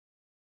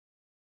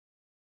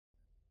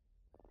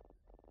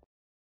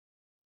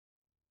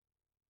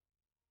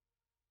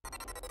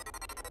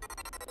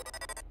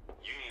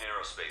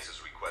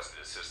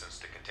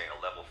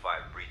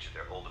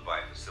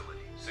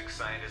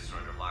scientists are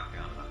under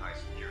lockdown in a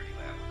high-security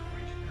lab with a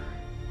breach occurring.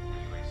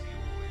 UAC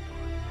employees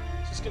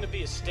are... Is this gonna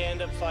be a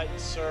stand-up fight,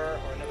 sir,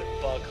 or another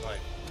bug hunt?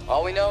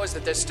 All we know is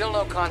that there's still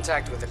no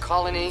contact with the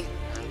colony,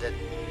 and that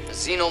a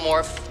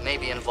xenomorph may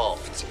be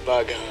involved. It's a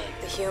bug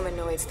hunt. The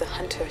humanoids, the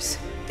hunters,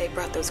 they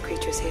brought those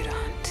creatures here to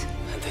hunt.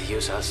 And they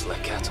use us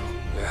like cattle.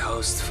 We're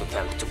hosts for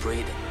them to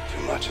breed in.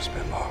 Too much has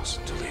been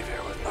lost to leave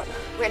here with nothing.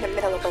 We're in the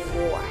middle of a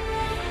war.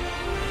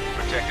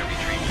 Protect and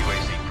retrieve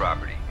UAC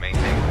property.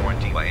 Maintain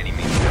quarantine by any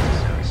means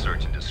necessary.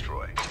 Search and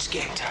destroy. It's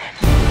game time.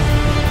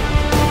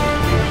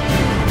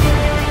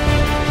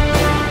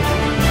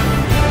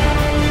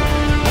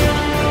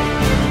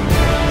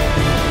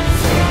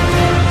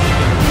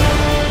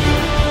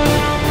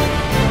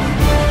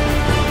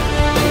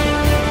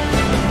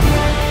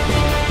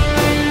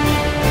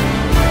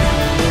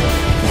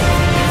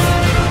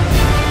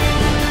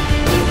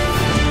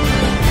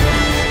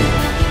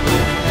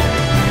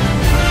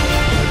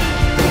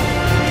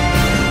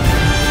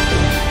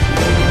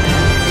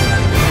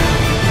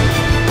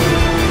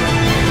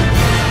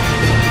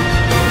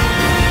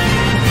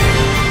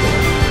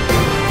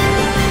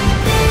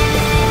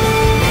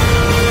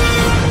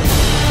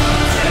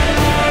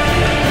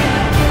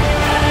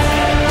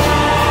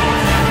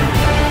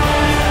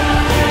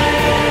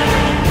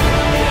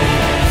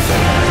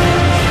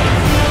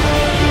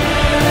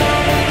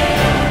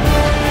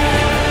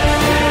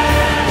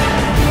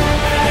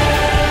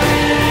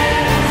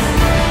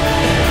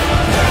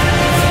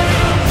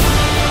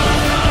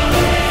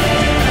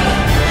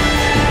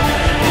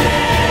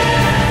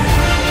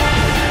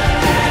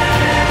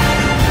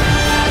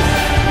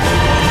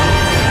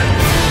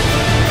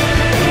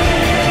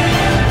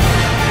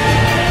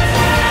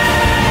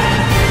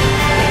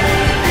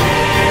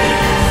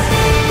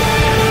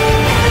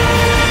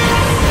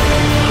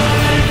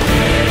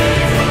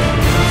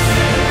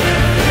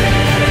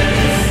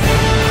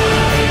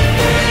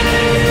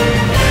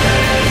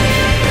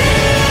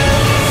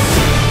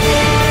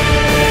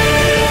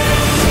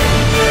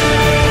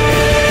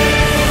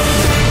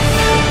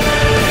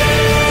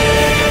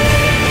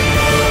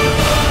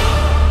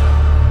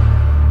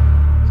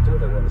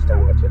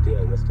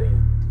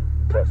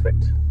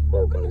 Perfect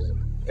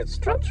organism. Its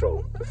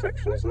structural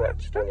perfection is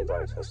matched only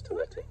by its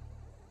hostility.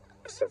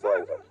 A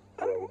survivor,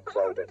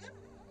 unclouded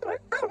by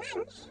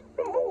conscience,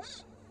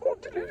 remorse, or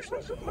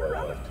delusions of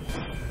morality.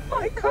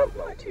 I can't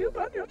lie to you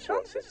about your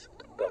chances,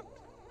 but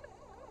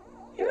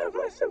you have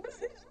my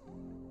sympathies.